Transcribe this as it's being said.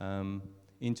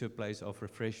into a place of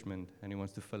refreshment, and He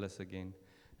wants to fill us again.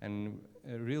 And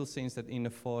a real sense that in a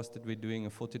fast that we're doing, a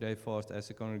 40-day fast as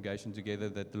a congregation together,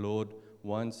 that the Lord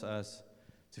wants us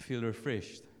to feel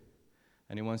refreshed,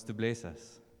 and He wants to bless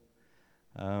us.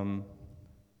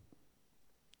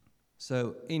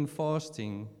 So in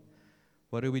fasting,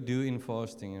 what do we do in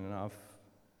fasting? And I've,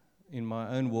 in my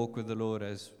own walk with the Lord,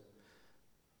 as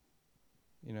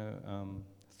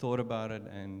thought about it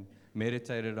and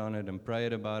meditated on it and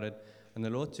prayed about it, and the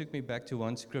Lord took me back to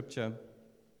one scripture.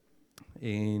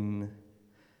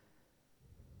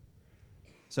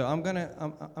 So I'm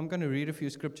gonna read a few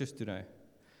scriptures today.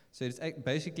 So it's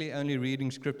basically only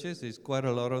reading scriptures. There's quite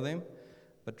a lot of them,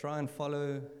 but try and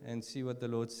follow and see what the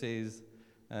Lord says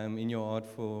in your heart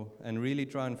and really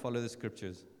try and follow the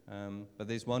scriptures. But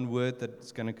there's one word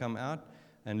that's going to come out,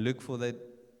 and look for the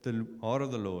heart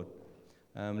of the Lord.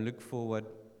 Look for what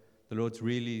the Lord's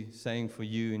really saying for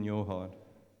you in your heart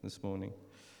this morning.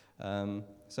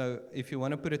 So if you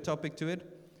want to put a topic to it,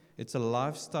 it's a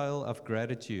lifestyle of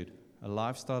gratitude. A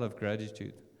lifestyle of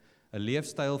gratitude. 'n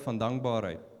leefstyl van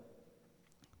dankbaarheid.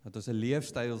 Dat ons 'n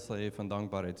leefstyl sal hê van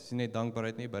dankbaarheid. Dit is nie net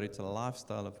dankbaarheid nie, but it's a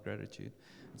lifestyle of gratitude.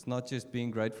 It's not just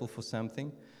being grateful for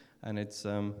something, and it's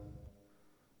a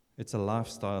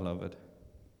lifestyle of it.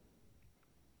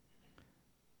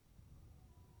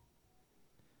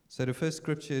 So the first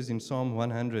scripture is in Psalm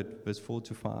 100, verse 4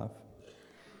 to 5.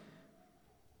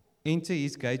 Enter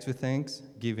His gates with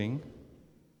thanksgiving.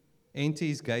 Enter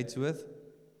His gates with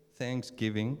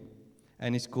thanksgiving,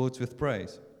 and His courts with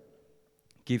praise.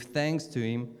 Give thanks to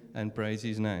Him and praise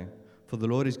His name. For the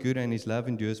Lord is good, and His love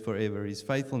endures forever. His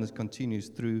faithfulness continues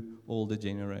through all the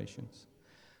generations.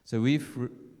 So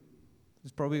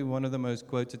it's probably one of the most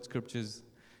quoted scriptures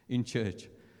in church.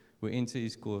 We enter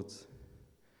His courts,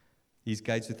 His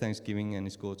gates with thanksgiving, and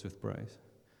His courts with praise.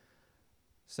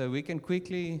 So we can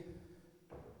quickly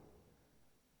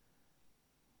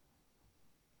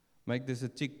make this a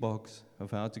tick box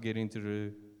of how to get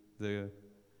into the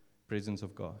presence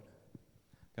of God.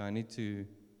 Okay, I need to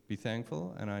be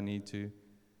thankful, and I need to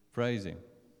praise Him.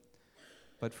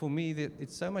 But for me,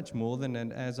 it's so much more than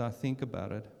that. As I think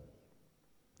about it,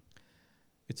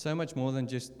 it's so much more than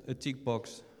just a tick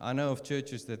box. I know of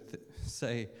churches that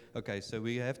say, okay, so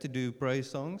we have to do praise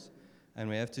songs, and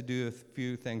we have to do a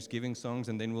few thanksgiving songs,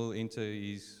 and then we'll enter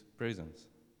His presence.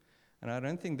 And I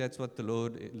don't think that's what the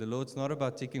Lord's not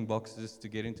about ticking boxes to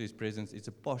get into His presence. It's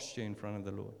a posture in front of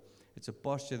the Lord. It's a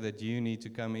posture that you need to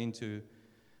come into.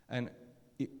 And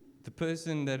the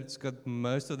person that's got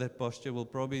most of that posture will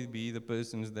probably be the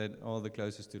persons that are the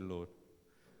closest to the Lord.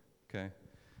 Okay?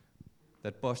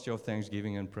 That posture of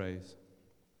thanksgiving and praise.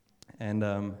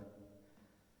 And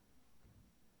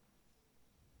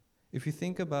if you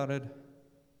think about it,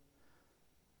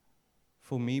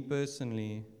 for me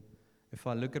personally, if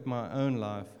I look at my own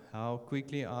life, how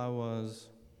quickly I was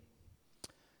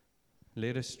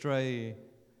led astray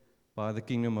by the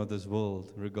kingdom of this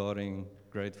world regarding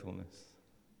gratefulness.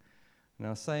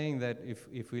 Now, saying that,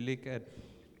 if we look at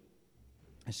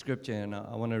a scripture, and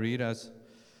I want to read us,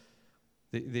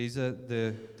 there's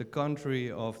the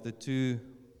contrary of the two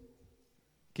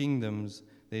kingdoms.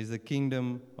 There's the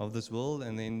kingdom of this world,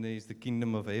 and then there's the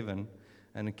kingdom of heaven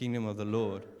and the kingdom of the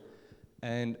Lord.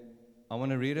 And I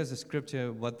want to read as a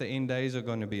scripture what the end days are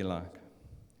going to be like.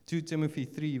 2 Timothy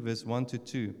 3, verse 1 to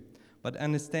 2. But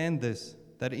understand this,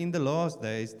 that in the last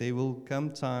days there will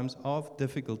come times of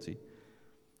difficulty.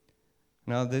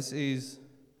 Now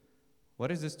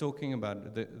what is this talking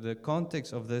about? The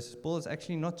context of this, Paul is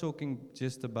actually not talking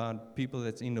just about people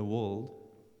that's in the world.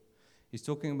 He's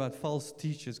talking about false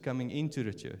teachers coming into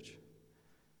the church.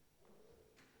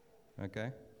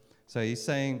 Okay? So he's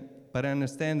saying, but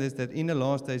understand this, that in the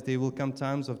last days there will come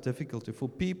times of difficulty, for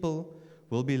people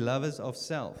will be lovers of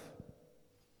self.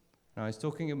 Now he's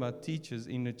talking about teachers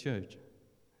in the church.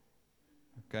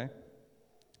 Okay?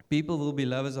 People will be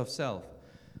lovers of self.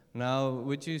 Now,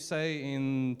 would you say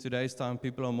in today's time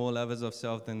people are more lovers of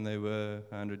self than they were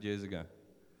 100 years ago?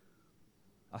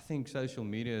 I think social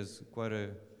media is quite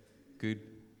a good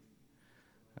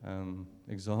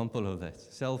example of that.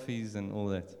 Selfies and all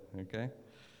that, okay?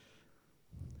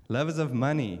 Lovers of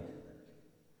money.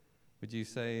 Would you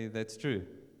say that's true?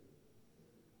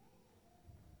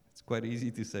 It's quite easy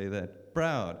to say that.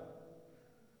 Proud.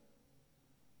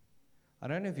 I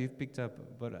don't know if you've picked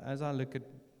up, but as I look at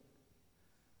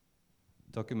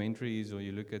documentaries, or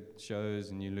you look at shows,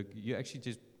 and you actually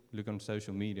just look on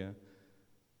social media,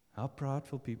 how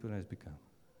prideful people has become.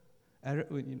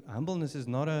 Humbleness is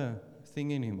not a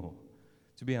thing anymore.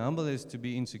 To be humble is to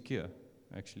be insecure,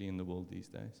 actually, in the world these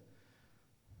days.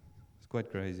 It's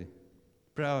quite crazy.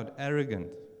 Proud, arrogant.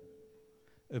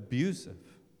 abusive.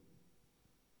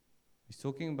 He's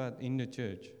talking about in the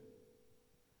church.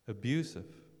 Abusive.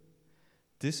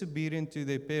 Disobedient to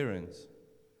their parents.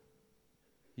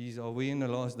 Are we in the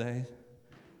last days?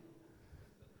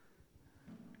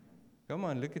 Come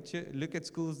on, look at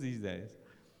schools these days.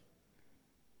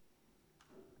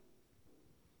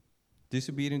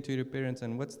 Disobedient to their parents,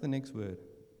 and what's the next word?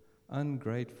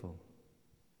 Ungrateful.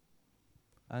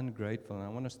 Ungrateful. And I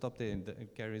want to stop there, and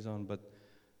it carries on, but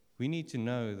we need to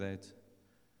know that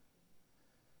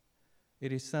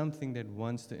it is something that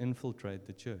wants to infiltrate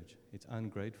the church. It's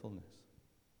ungratefulness.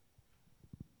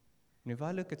 And if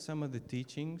I look at some of the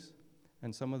teachings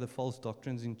and some of the false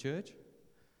doctrines in church,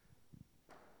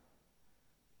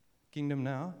 Kingdom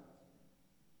Now,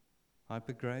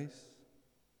 Hyper Grace,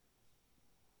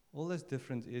 all this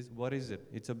difference is, what is it?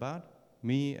 It's about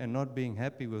me and not being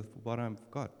happy with what I've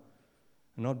got,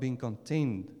 and not being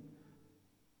content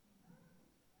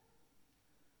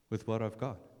with what I've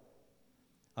got.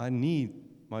 I need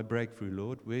my breakthrough,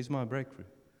 Lord. Where's my breakthrough?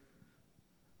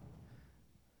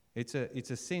 It's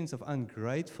a sense of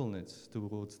ungratefulness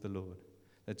towards the Lord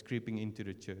that's creeping into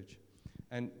the church.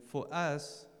 And for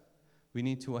us, we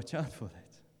need to watch out for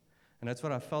that. And that's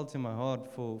what I felt in my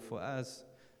heart for us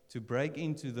to break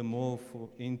into the more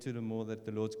that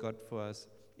the Lord's got for us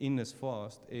in this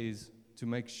fast, is to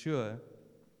make sure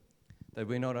that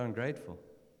we're not ungrateful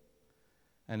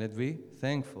and that we're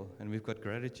thankful and we've got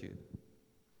gratitude.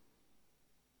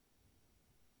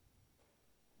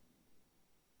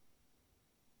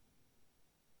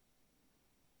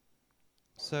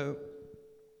 So,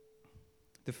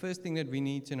 the first thing that we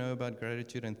need to know about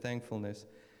gratitude and thankfulness,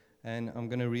 and I'm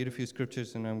going to read a few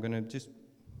scriptures and I'm going to just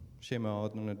share my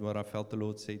heart on it, what I felt the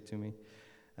Lord said to me.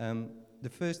 The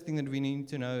first thing that we need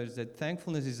to know is that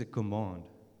thankfulness is a command.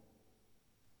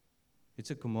 It's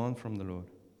a command from the Lord.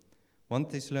 1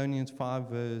 Thessalonians 5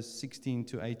 verse 16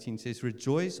 to 18 says,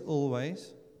 "Rejoice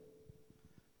always,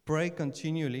 pray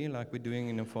continually," like we're doing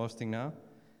in the fasting now.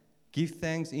 "Give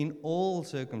thanks in all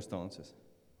circumstances,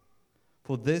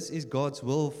 for this is God's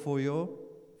will for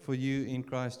you in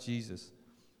Christ Jesus."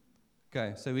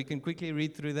 Okay, so we can quickly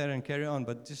read through that and carry on,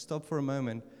 but just stop for a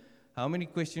moment. How many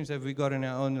questions have we got in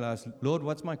our own lives? Lord,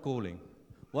 what's my calling?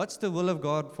 What's the will of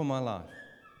God for my life?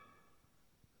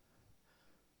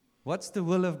 What's the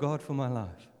will of God for my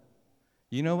life?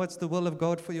 You know what's the will of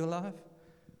God for your life?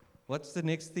 What's the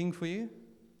next thing for you?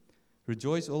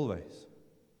 Rejoice always.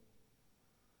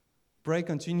 Pray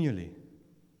continually.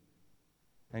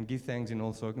 And give thanks in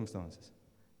all circumstances.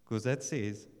 Because that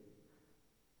says,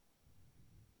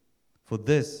 for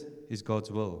this is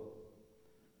God's will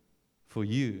for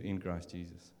you in Christ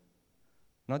Jesus.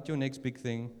 Not your next big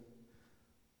thing,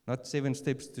 not 7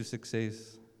 steps to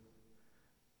success.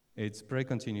 It's pray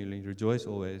continually, rejoice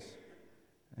always,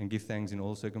 and give thanks in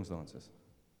all circumstances.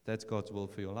 That's God's will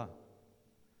for your life.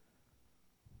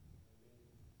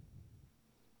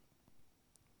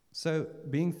 So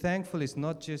being thankful is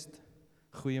not just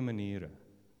goeie maniere.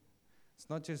 It's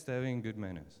not just having good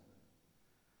manners.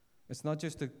 It's not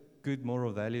just a good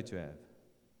moral value to have.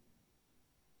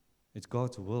 It's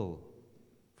God's will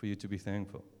for you to be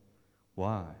thankful.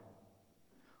 Why?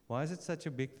 Why is it such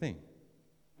a big thing?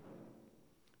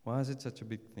 Why is it such a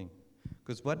big thing?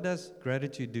 Because what does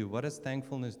gratitude do? What does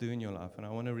thankfulness do in your life? And I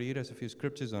want to read us a few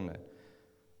scriptures on that.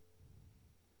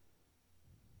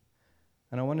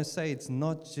 And I want to say it's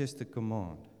not just a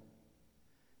command.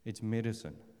 It's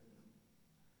medicine.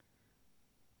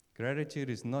 Gratitude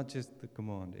is not just the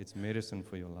command, it's medicine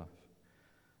for your life.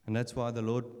 And that's why the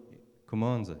Lord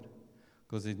commands it,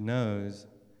 because it knows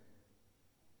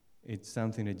it's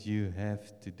something that you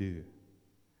have to do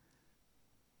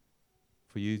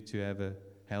for you to have a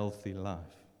healthy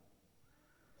life,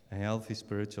 a healthy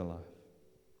spiritual life.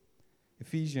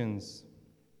 Ephesians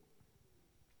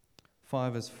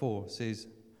 5 verse 4 says,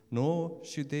 "Nor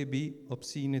should there be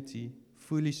obscenity,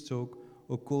 foolish talk,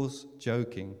 or coarse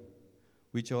joking,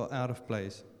 which are out of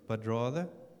place, but rather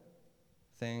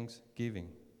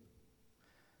thanksgiving."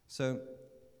 So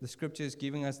the scripture is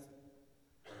giving us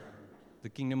the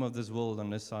kingdom of this world on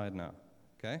this side now,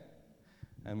 okay?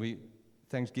 And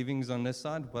thanksgiving is on this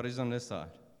side. What is on this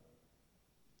side?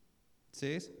 It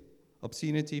says,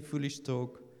 obscenity, foolish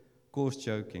talk, coarse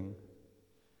joking.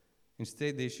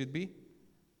 Instead, there should be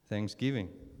thanksgiving.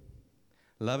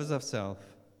 Lovers of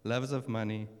self, lovers of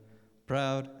money,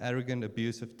 proud, arrogant,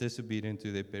 abusive, disobedient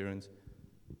to their parents,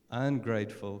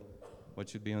 ungrateful. What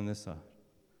should be on this side?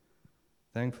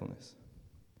 Thankfulness.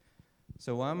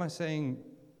 So why am I saying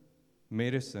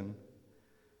medicine?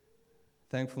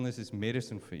 Thankfulness is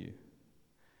medicine for you.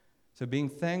 So being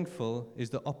thankful is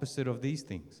the opposite of these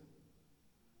things.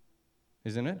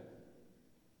 isn't it?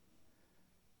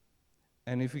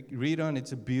 And if we read on,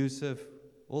 it's abusive,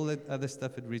 all that other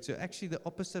stuff it reads. So actually the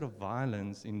opposite of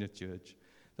violence in the church,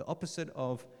 the opposite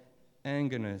of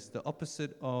angerness, the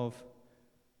opposite of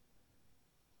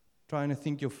trying to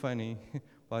think you're funny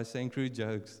by saying crude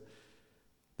jokes,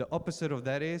 the opposite of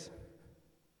that is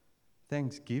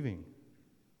thanksgiving.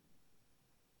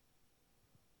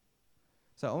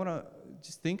 So I want to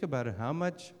just think about it. How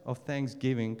much of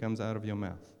thanksgiving comes out of your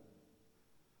mouth?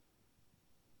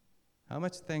 How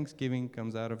much thanksgiving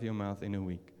comes out of your mouth in a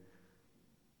week?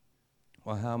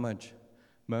 Or how much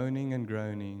moaning and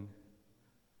groaning,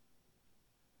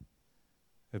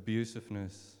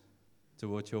 abusiveness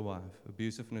towards your wife,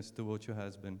 abusiveness towards your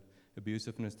husband,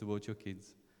 abusiveness towards your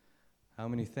kids? How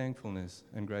many thankfulness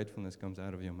and gratefulness comes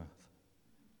out of your mouth?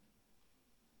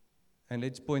 And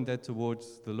let's point that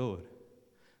towards the Lord,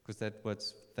 because that's what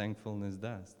thankfulness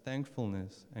does.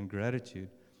 Thankfulness and gratitude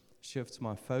shifts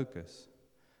my focus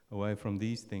away from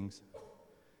these things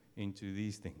into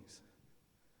these things.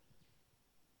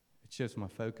 It shifts my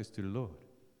focus to the Lord.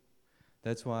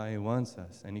 That's why He wants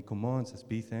us and He commands us,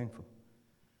 be thankful,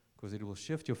 because it will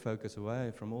shift your focus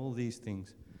away from all these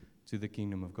things to the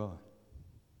kingdom of God.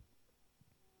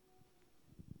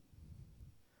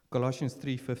 Colossians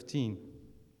 3:15.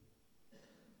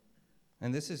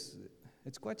 And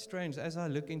it's quite strange. As I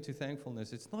look into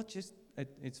thankfulness, it's not just,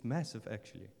 it's massive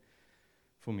actually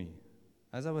for me.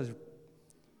 As I was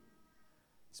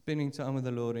spending time with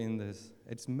the Lord in this,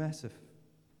 it's massive.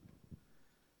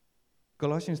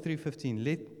 Colossians 3:15,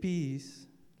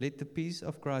 let the peace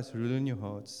of Christ rule in your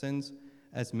hearts, since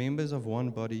as members of one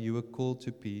body you were called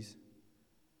to peace,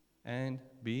 and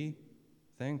be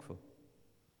thankful.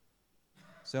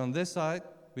 So on this side,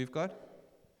 we've got,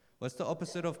 what's the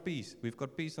opposite of peace? We've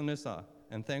got peace on this side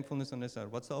and thankfulness on this side.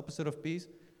 What's the opposite of peace?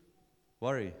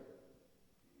 Worry.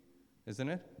 Isn't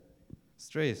it?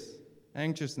 Stress,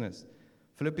 anxiousness.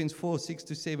 Philippians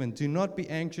 4:6-7. Do not be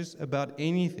anxious about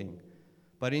anything,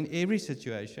 but in every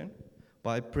situation,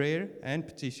 by prayer and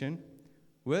petition,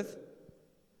 with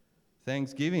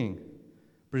thanksgiving,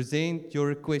 present your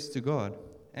requests to God.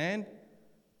 And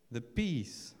the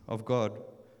peace of God,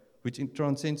 which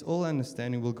transcends all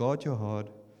understanding, will guard your heart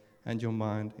and your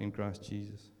mind in Christ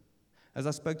Jesus. As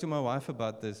I spoke to my wife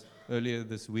about this earlier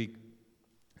this week,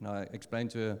 and I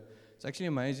explained to her, it's actually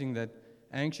amazing that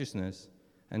anxiousness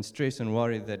and stress and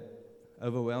worry that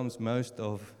overwhelms most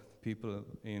of people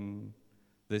in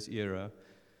this era,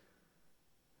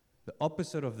 the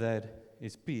opposite of that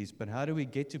is peace. But how do we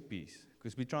get to peace?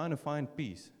 Because we're trying to find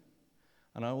peace.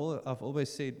 And I've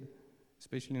always said,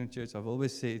 especially in the church, I've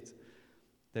always said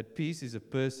that peace is a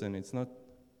person. It's not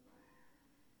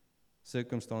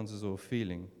circumstances or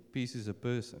feeling. Peace is a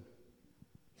person.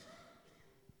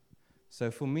 So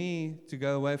for me to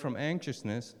go away from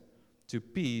anxiousness to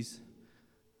peace,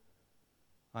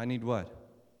 I need what?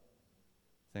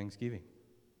 Thanksgiving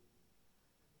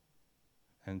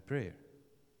and prayer.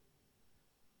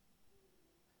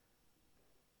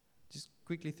 Just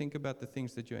quickly think about the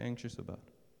things that you're anxious about.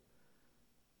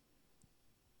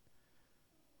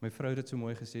 My vrou het dit so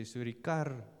mooi gesê, so die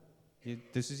kar,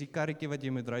 dis soos die karretjie wat jy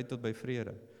moet ry tot by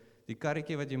vrede. Die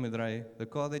karretjie wat jy moet ry, the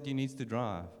car that you need to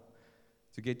drive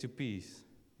to get to peace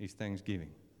is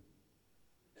thanksgiving.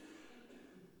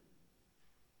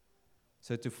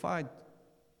 So to fight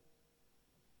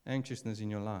anxiousness in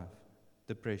your life,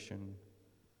 depression,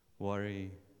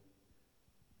 worry,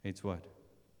 it's what?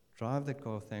 Drive that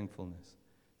car of thankfulness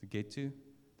to get to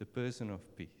the person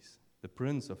of peace, the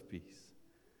Prince of Peace.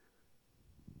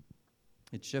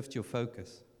 It shifts your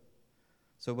focus.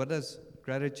 So what does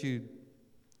gratitude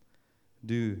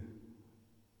do?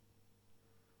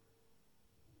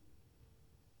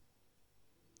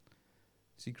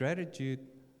 See, gratitude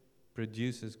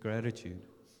produces gratitude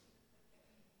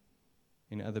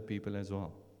in other people as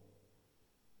well.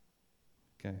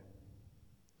 Okay.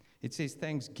 It says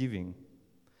thanksgiving,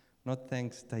 not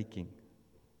thanks-taking.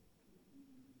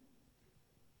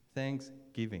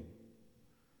 Thanksgiving.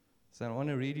 So I want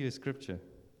to read you a scripture.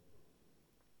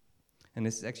 And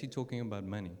this is actually talking about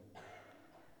money.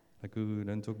 Like we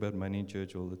don't talk about money in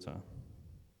church all the time.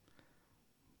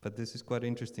 But this is quite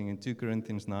interesting in 2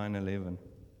 Corinthians 9:11.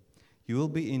 You will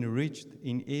be enriched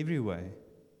in every way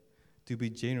to be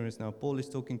generous. Now Paul is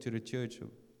talking to the church,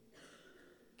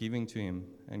 giving to him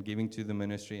and giving to the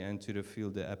ministry and to the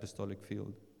field, the apostolic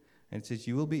field. And it says,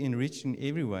 you will be enriched in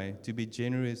every way to be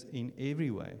generous in every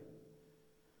way,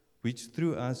 which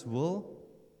through us will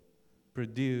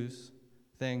produce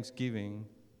thanksgiving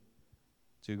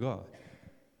to God.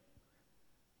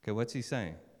 Okay, what's he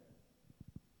saying?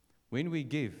 When we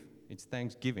give, it's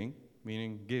thanksgiving,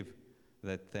 meaning give.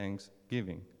 that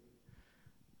thanksgiving.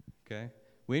 Okay?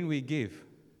 When we give,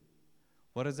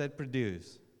 what does that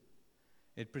produce?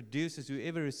 It produces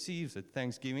whoever receives it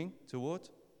thanksgiving towards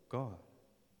God.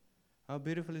 How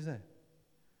beautiful is that?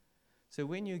 So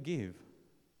when you give,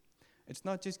 it's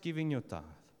not just giving your tithe.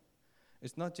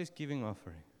 It's not just giving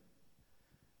offering.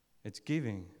 It's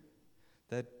giving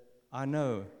that I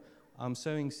know I'm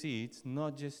sowing seeds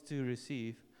not just to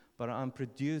receive, but I'm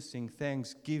producing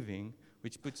thanksgiving,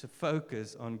 which puts a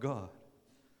focus on God.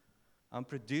 I'm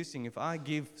producing, if I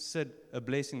give Sid a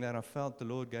blessing that I felt the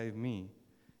Lord gave me,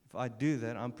 if I do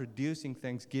that, I'm producing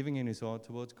thanksgiving in his heart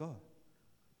towards God.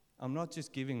 I'm not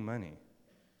just giving money.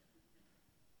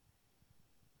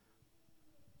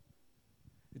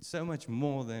 It's so much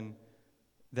more than,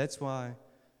 that's why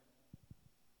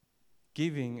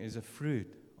giving is a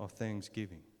fruit of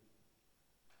thanksgiving.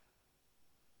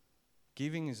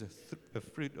 Giving is a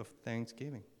fruit of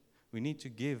thanksgiving. We need to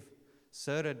give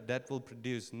so that that will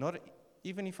produce, not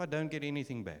even if I don't get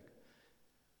anything back.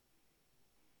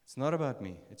 It's not about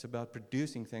me. It's about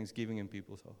producing thanksgiving in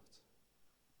people's hearts.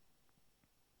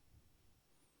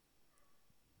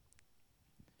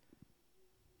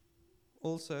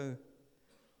 Also,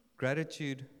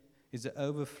 gratitude is an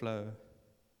overflow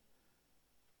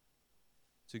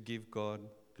to give God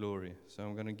glory. So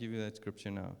I'm going to give you that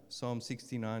scripture now. Psalm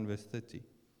 69, verse 30.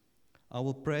 I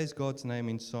will praise God's name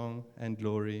in song and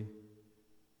glory,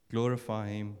 glorify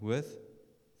Him with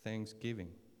thanksgiving.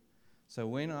 So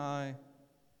when I've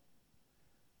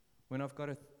got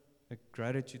a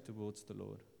gratitude towards the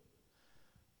Lord,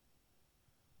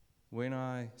 when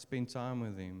I spend time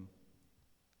with Him,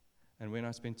 and when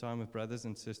I spend time with brothers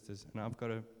and sisters, and I've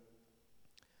got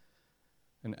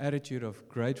an attitude of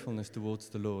gratefulness towards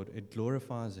the Lord, it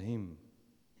glorifies Him.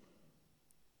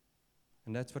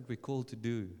 And that's what we're called to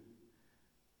do.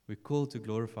 We're called to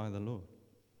glorify the Lord.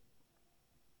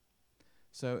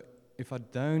 So if I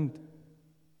don't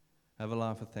have a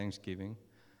life of thanksgiving,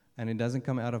 and it doesn't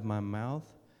come out of my mouth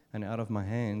and out of my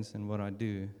hands and what I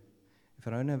do, if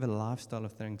I don't have a lifestyle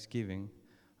of thanksgiving,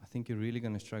 I think you're really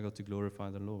going to struggle to glorify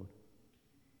the Lord.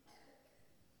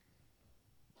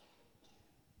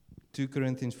 2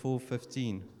 Corinthians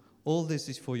 4:15. All this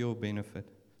is for your benefit,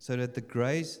 so that the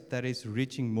grace that is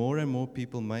reaching more and more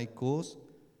people may cause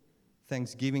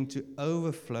thanksgiving to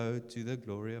overflow to the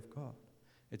glory of God.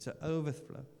 It's an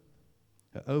overflow.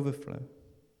 An overflow.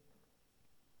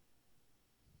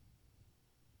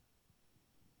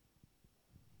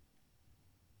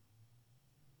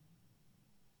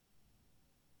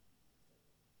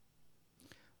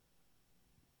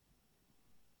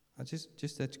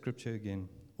 Just that scripture again.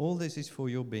 All this is for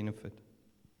your benefit.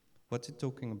 What's it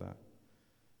talking about?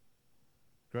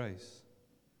 Grace.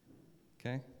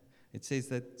 Okay? It says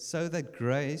that so that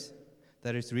grace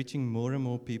that is reaching more and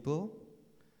more people.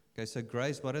 Okay, so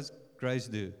grace, what does grace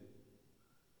do?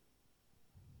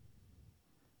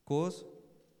 Cause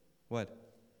what?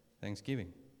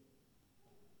 Thanksgiving.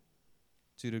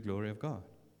 To the glory of God.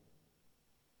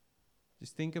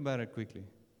 Just think about it quickly.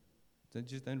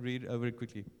 Don't read over it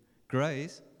quickly.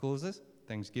 Grace causes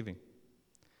thanksgiving.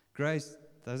 Grace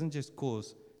doesn't just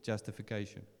cause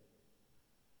justification.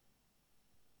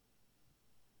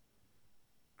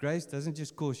 Grace doesn't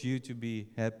just cause you to be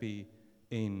happy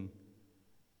in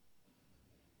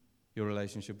your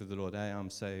relationship with the Lord. Hey, I'm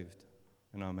saved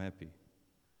and I'm happy.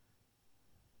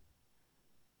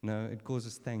 No, it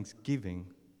causes thanksgiving,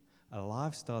 a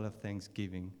lifestyle of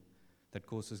thanksgiving that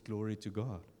causes glory to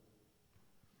God.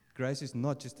 Grace is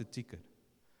not just a ticket.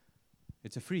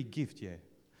 It's a free gift, yeah.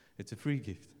 It's a free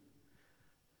gift.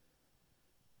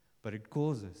 But it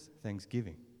causes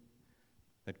thanksgiving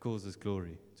that causes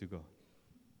glory to God.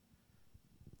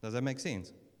 Does that make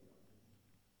sense?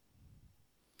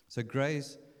 So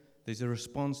grace, there's a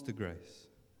response to grace,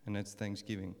 and that's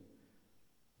thanksgiving.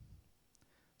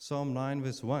 Psalm 9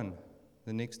 verse 1,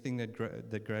 the next thing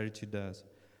that gratitude does.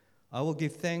 I will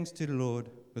give thanks to the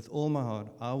Lord with all my heart.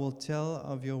 I will tell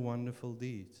of your wonderful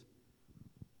deeds.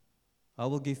 I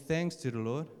will give thanks to the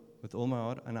Lord with all my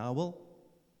heart, and I will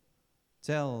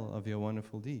tell of your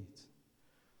wonderful deeds.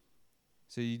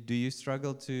 So do you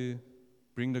struggle to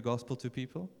bring the gospel to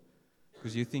people?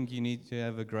 Because you think you need to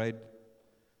have a great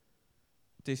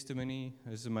testimony,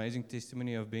 this amazing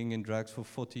testimony of being in drugs for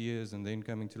 40 years and then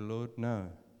coming to the Lord? No.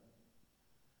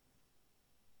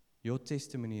 Your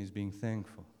testimony is being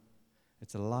thankful.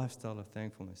 It's a lifestyle of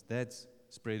thankfulness. That's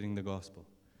spreading the gospel.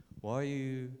 Why are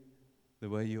you the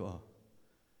way you are?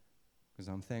 Because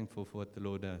I'm thankful for what the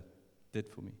Lord did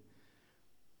for me.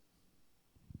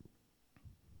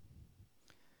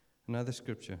 Another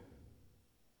scripture.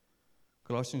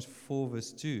 Colossians 4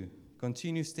 verse 2.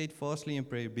 continue steadfastly in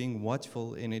prayer, being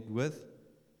watchful in it with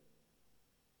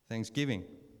thanksgiving.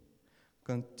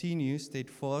 Continue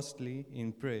steadfastly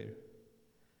in prayer,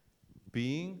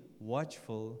 being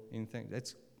watchful in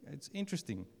thanks. It's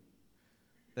interesting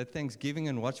that thanksgiving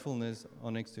and watchfulness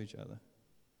are next to each other.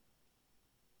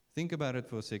 Think about it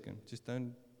for a second. Just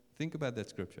don't think about that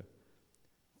scripture.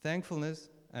 Thankfulness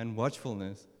and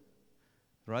watchfulness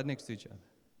right next to each other.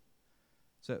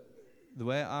 So the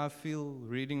way I feel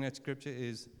reading that scripture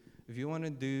is, if you want to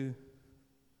do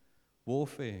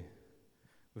warfare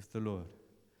with the Lord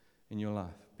in your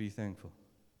life, be thankful.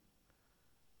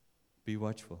 Be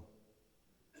watchful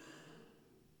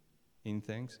in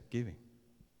thanksgiving.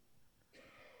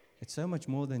 It's so much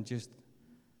more than just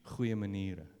goeie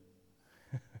maniere.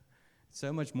 It's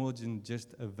so much more than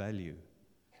just a value.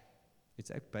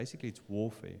 Basically it's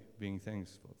warfare, being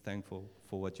thankful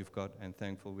for what you've got and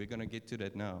thankful. We're going to get to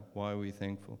that now. Why are we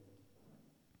thankful?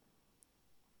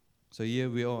 So here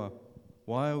we are.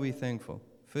 Why are we thankful?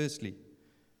 Firstly,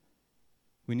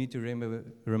 we need to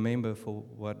remember for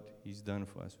what He's done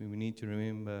for us. We need to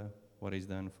remember what He's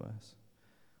done for us.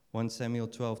 1 Samuel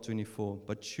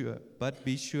 12:24. But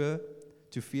be sure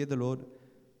to fear the Lord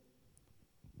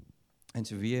and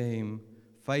to fear Him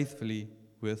faithfully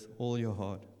with all your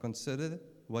heart. Consider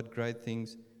what great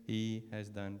things He has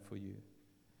done for you.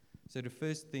 So the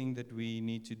first thing that we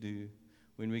need to do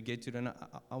when we get to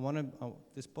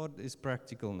this part is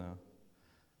practical now.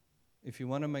 If you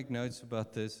want to make notes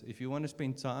about this, if you want to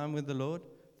spend time with the Lord,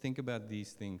 think about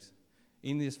these things.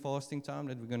 In this fasting time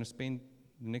that we're going to spend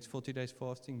the next 40 days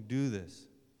fasting, do this.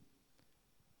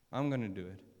 I'm going to do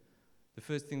it. The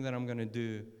first thing that I'm going to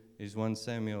do is 1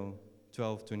 Samuel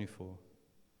 12:24.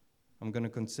 I'm going to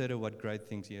consider what great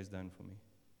things He has done for me.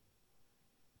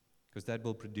 Because that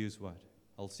will produce what?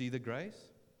 I'll see the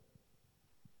grace,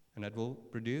 and that will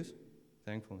produce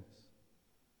thankfulness.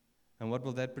 And what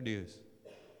will that produce?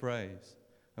 Praise.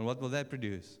 And what will that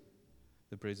produce?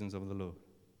 The presence of the Lord.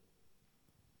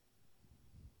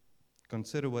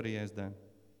 Consider what He has done.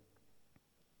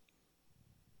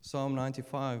 Psalm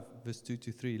 95, verse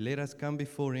 2-3. Let us come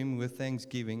before Him with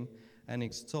thanksgiving and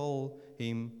extol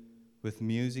Him with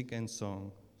music and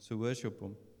song. So worship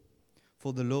Him.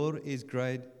 For the Lord is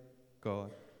great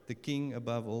God, the King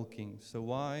above all kings. So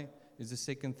why is the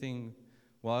second thing,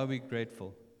 why are we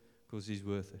grateful? Because He's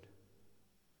worth it.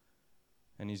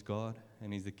 And He's God,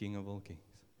 and He's the King of all kings.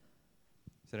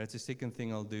 So that's the second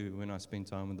thing I'll do when I spend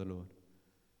time with the Lord.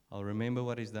 I'll remember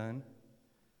what He's done,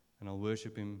 and I'll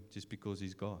worship Him just because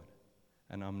He's God,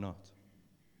 and I'm not.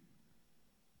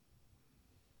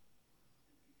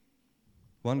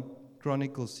 1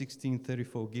 Chronicles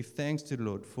 16:34. Give thanks to the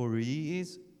Lord, for He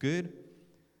is good,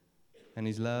 and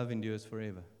His love endures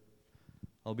forever.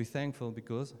 I'll be thankful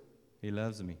because He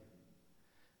loves me,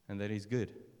 and that He's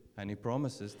good. And He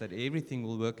promises that everything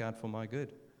will work out for my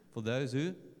good, for those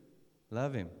who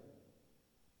love Him.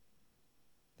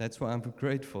 That's why I'm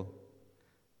grateful.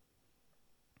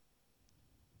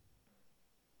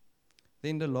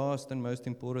 Then the last and most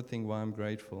important thing why I'm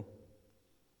grateful.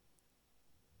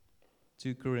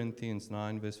 2 Corinthians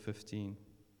 9, verse 15.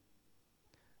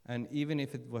 And even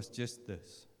if it was just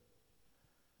this,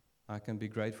 I can be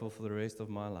grateful for the rest of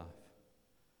my life.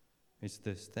 It's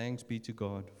this: thanks be to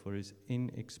God for His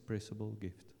inexpressible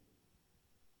gift.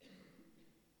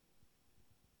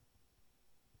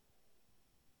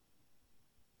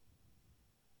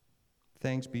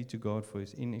 Thanks be to God for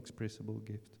His inexpressible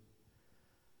gift.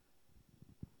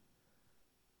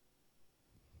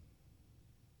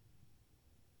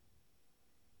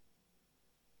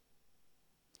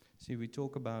 See, we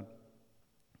talk about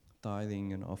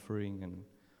tithing and offering and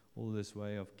all this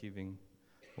way of giving.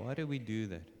 Why do we do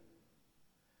that?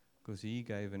 Because He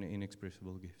gave an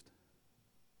inexpressible gift.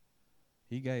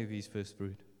 He gave His first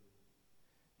fruit.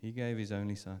 He gave His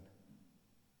only Son.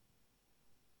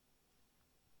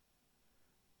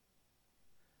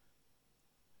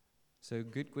 So a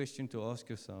good question to ask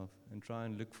yourself, and try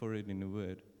and look for it in the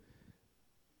Word,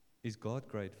 is God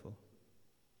grateful?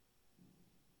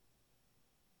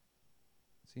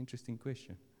 It's an interesting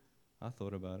question. I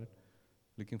thought about it,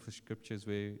 looking for scriptures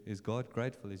where is God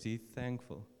grateful? Is He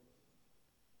thankful?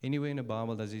 Anywhere in the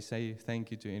Bible does He say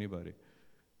thank you to anybody?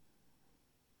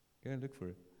 Go and look for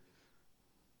it.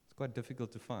 It's quite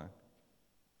difficult to find.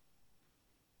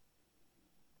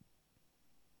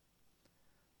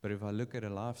 But if I look at a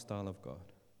lifestyle of God,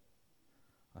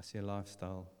 I see a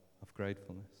lifestyle of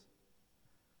gratefulness.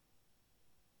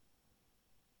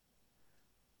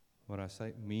 What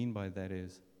I mean by that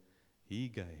is, He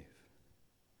gave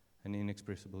an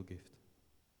inexpressible gift.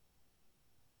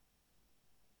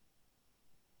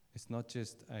 It's not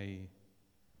just a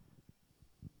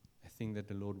thing that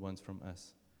the Lord wants from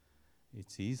us.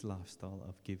 It's His lifestyle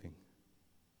of giving.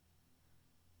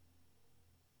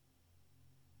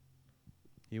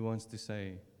 He wants to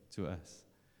say to us,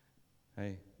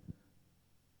 hey,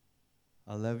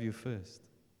 I love you first.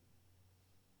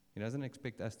 He doesn't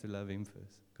expect us to love Him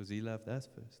first, because He loved us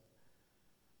first.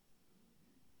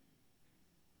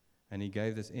 And He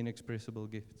gave this inexpressible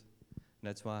gift. And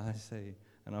that's why I say,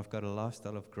 and I've got a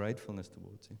lifestyle of gratefulness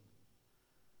towards Him.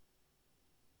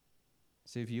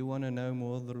 So if you want to know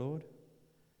more of the Lord,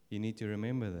 you need to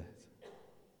remember that.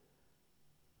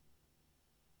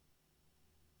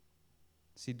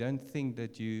 See, don't think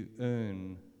that you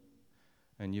earn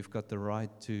and you've got the right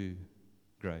to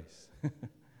grace.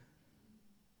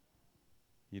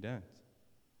 You don't.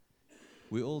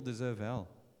 We all deserve hell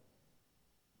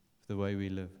the way we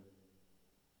live.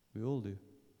 We all do.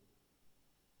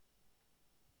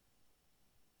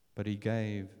 But He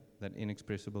gave that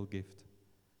inexpressible gift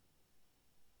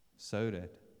so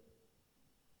that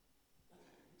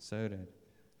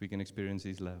we can experience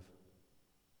His love.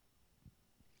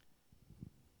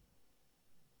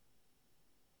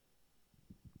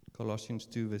 Colossians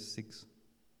 2 verse 6.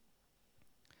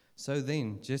 So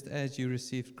then, just as you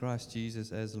received Christ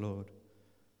Jesus as Lord.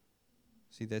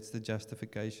 See, that's the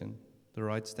justification, the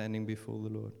right standing before the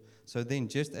Lord. So then,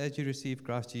 just as you received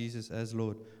Christ Jesus as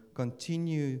Lord,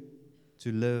 continue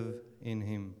to live in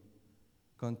Him.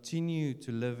 Continue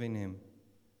to live in Him.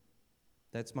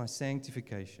 That's my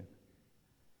sanctification.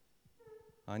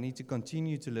 I need to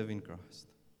continue to live in Christ.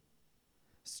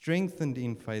 Strengthened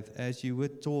in faith as you were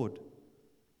taught,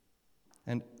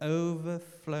 and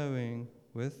overflowing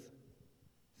with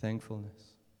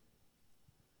thankfulness.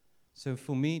 So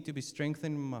for me to be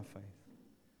strengthened in my faith,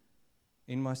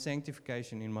 in my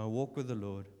sanctification, in my walk with the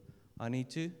Lord, I need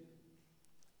to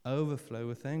overflow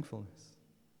with thankfulness.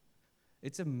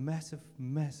 It's a massive,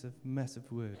 massive,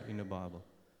 massive word in the Bible.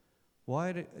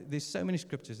 There's so many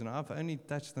scriptures, and I've only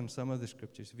touched on some of the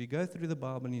scriptures. If you go through the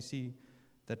Bible and you see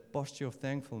that posture of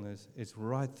thankfulness, it's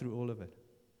right through all of it.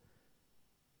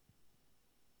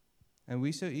 And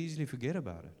we so easily forget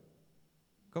about it.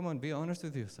 Come on, be honest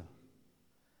with yourself.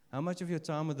 How much of your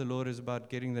time with the Lord is about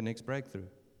getting the next breakthrough?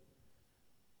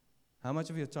 How much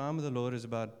of your time with the Lord is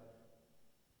about,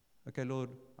 okay, Lord,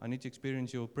 I need to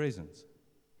experience your presence?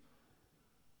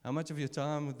 How much of your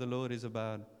time with the Lord is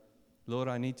about, Lord,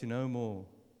 I need to know more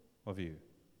of you?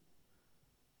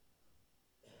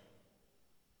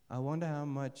 I wonder how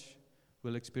much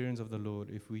we'll experience of the Lord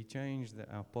if we change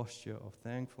our posture of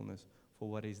thankfulness for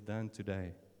what He's done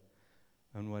today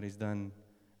and what He's done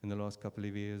in the last couple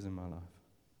of years in my life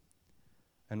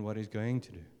and what He's going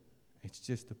to do. It's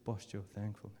just a posture of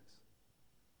thankfulness.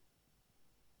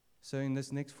 So in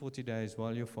this next 40 days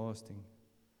while you're fasting,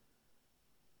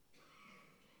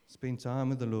 spend time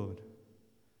with the Lord.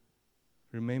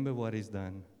 Remember what He's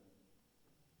done.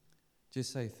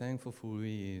 Just say thankful for who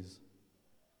He is.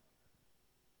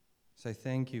 Say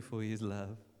thank you for His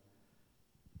love.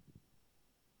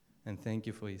 And thank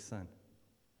you for His Son.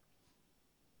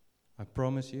 I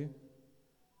promise you,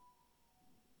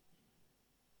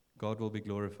 God will be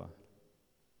glorified.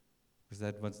 Because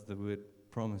that's what the word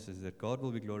promises, that God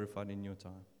will be glorified in your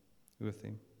time with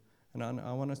Him. And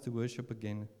I want us to worship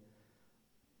again.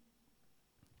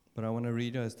 But I want to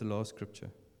read us the last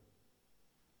scripture.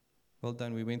 Well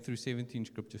done, we went through 17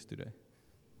 scriptures today.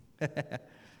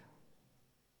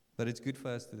 But it's good for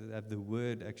us to have the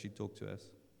Word actually talk to us.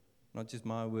 Not just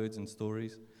my words and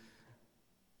stories.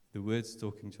 The Word's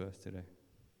talking to us today.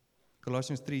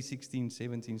 Colossians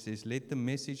 3:16-17 says, let the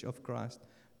message of Christ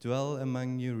dwell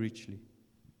among you richly,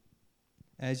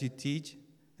 as you teach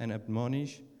and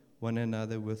admonish one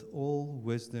another with all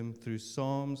wisdom through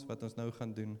psalms, wat ons nou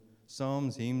gaan doen,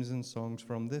 psalms, hymns and songs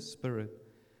from the Spirit,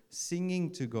 singing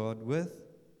to God with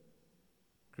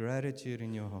gratitude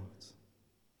in your hearts.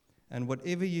 And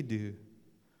whatever you do,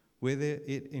 whether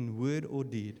it in word or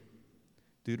deed,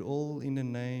 do it all in the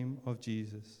name of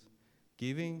Jesus,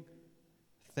 giving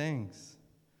thanks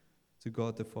to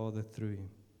God the Father through Him.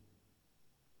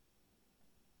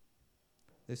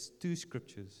 There's two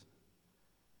scriptures,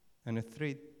 and a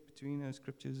thread between those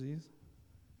scriptures is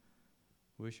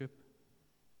worship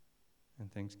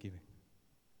and thanksgiving.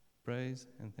 Praise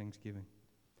and thanksgiving.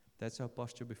 That's our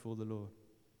posture before the Lord,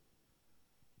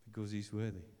 because He's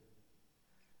worthy.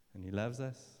 And He loves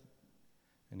us,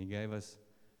 and He gave us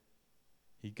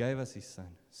His Son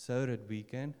so that we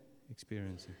can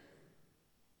experience Him.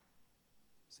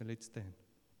 So let's stand.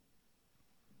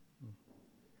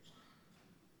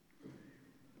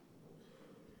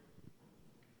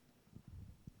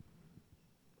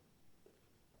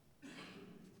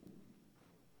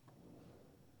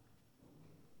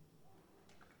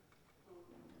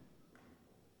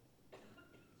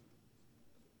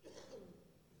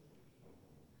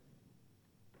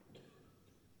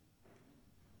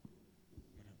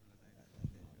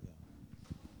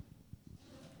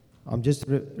 I'm just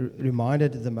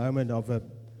reminded at the moment of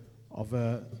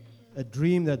a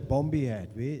dream that Bombi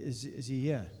had. Where is he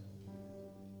here?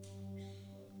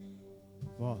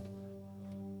 Wow.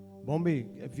 Bombi,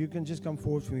 if you can just come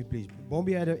forward for me, please.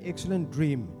 Bombi had an excellent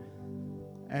dream,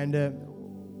 and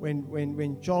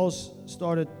when Charles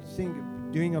started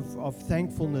doing of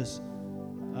thankfulness,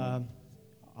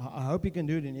 I hope he can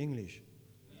do it in English.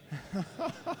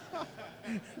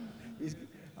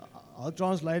 I'll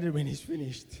translate it when he's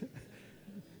finished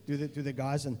to the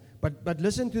guys. But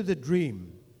listen to the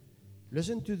dream.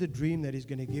 Listen to the dream that he's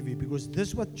going to give you, because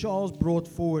this what Charles brought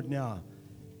forward now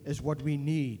is what we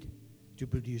need to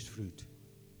produce fruit.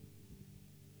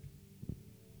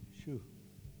 Sjoe.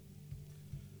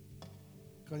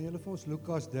 Kan julle vir ons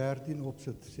Lukas 13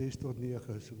 opsit, 6 tot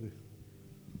 9 asseblief?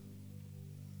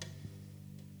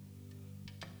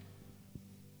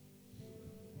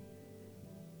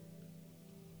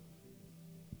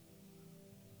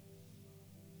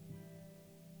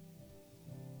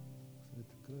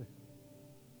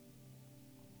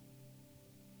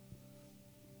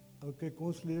 Okay, kom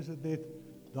ons lees dit net.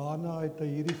 Daarna het hy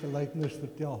hierdie gelykenis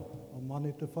vertel. 'n Man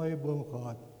het 'n vyeboom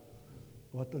gehad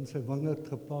wat in sy wingerd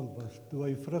geplant was. Toe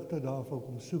hy vrugte daarvan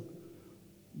kom soek,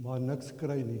 maar niks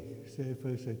kry nie, sê hy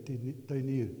vir sy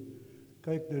tuinier: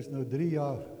 "Kyk, dis nou 3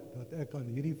 jaar dat ek aan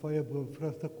hierdie vyeboom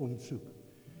vrugte kom soek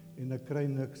en ek kry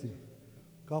niks nie.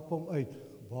 Kap hom uit.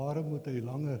 Waarom moet hy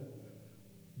langer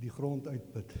die grond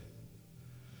uitput?"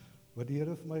 Wat die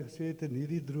Here vir my gesê het in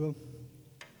hierdie droom,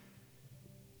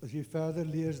 as jy verder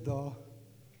lees daar,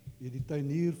 het die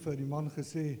tuinier vir die man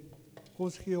gesê, "Kom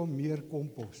ons gee hom meer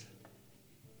kompos.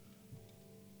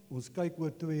 Ons kyk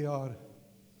oor 2 jaar,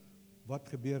 wat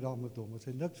gebeur daar met hom. As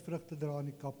hy niks vrugte dra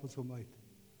nie, kap ons hom uit."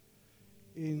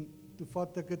 En toe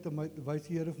vat ek dit en wys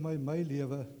die Here vir my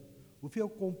lewe, hoeveel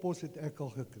kompos het ek al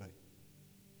gekry?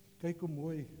 Kyk hoe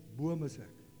mooi boom is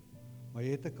ek, maar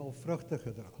het ek al vrugte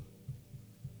gedra?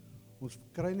 Ons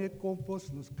kry net kompos,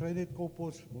 en ons kry net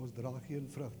kompos, maar ons dra geen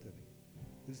vrugte nie.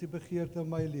 Dit is die begeerte in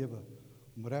my lewe,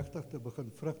 om regtig te begin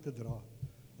vrugte dra,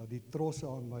 dat die trosse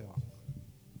aan my hang.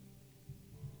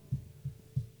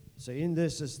 So in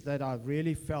this is that I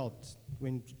really felt,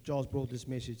 when Charles brought this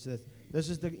message, that this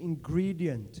is the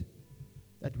ingredient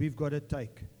that we've got to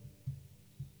take.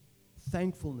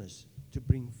 Thankfulness to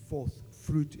bring forth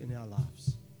fruit in our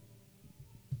lives.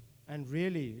 And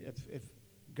really, if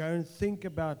go and think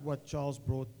about what Charles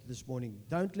brought this morning.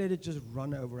 Don't let it just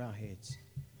run over our heads.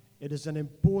 It is an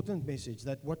important message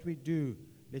that what we do,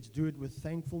 let's do it with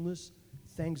thankfulness,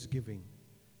 thanksgiving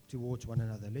towards one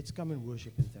another. Let's come and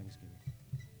worship in thanksgiving.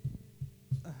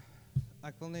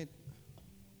 Ek wil net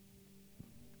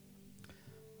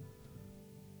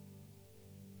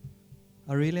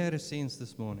I really had a sense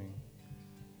this morning.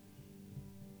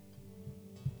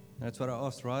 That's what I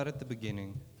asked right at the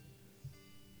beginning.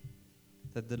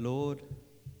 That the Lord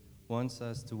wants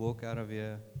us to walk out of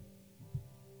here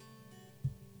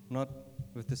not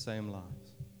with the same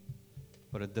lives,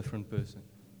 but a different person.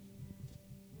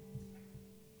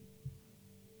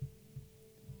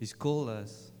 He's called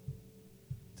us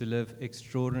to live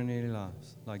extraordinary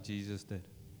lives like Jesus did.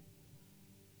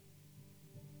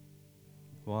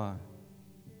 Why?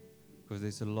 Because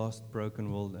there's a lost,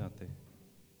 broken world out there.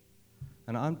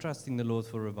 And I'm trusting the Lord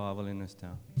for revival in this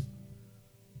town.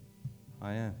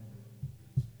 I am.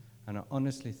 And I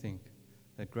honestly think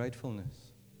that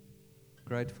gratefulness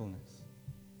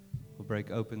will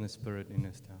break open the spirit in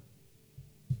this town.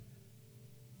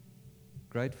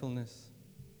 Gratefulness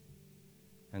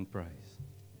and praise.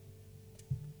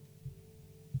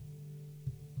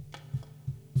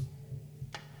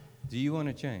 Do you want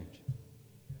to change?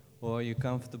 Or are you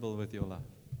comfortable with your life?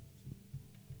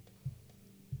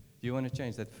 Do you want to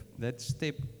change that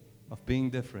step of being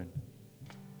different?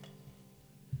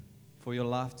 For your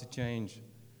life to change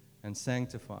and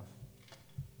sanctify,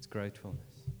 it's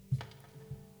gratefulness.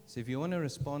 So if you want to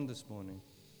respond this morning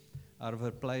out of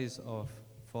a place of,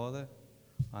 Father,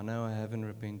 I know I haven't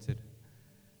repented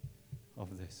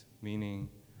of this, meaning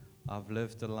I've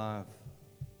lived a life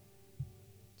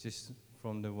just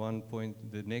from the one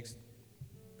point, the next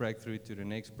breakthrough to the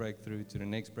next breakthrough to the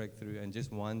next breakthrough, and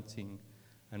just wanting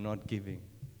and not giving.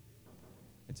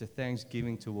 It's a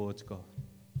thanksgiving towards God.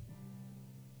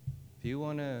 If you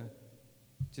want to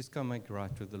just come make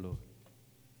right with the Lord,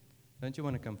 don't you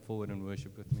want to come forward and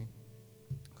worship with me?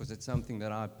 Because it's something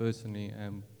that I personally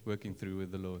am working through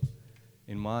with the Lord.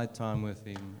 In my time with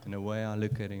Him, in the way I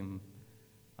look at Him,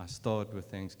 I start with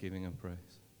thanksgiving and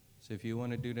praise. So if you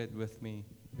want to do that with me,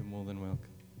 you're more than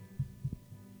welcome.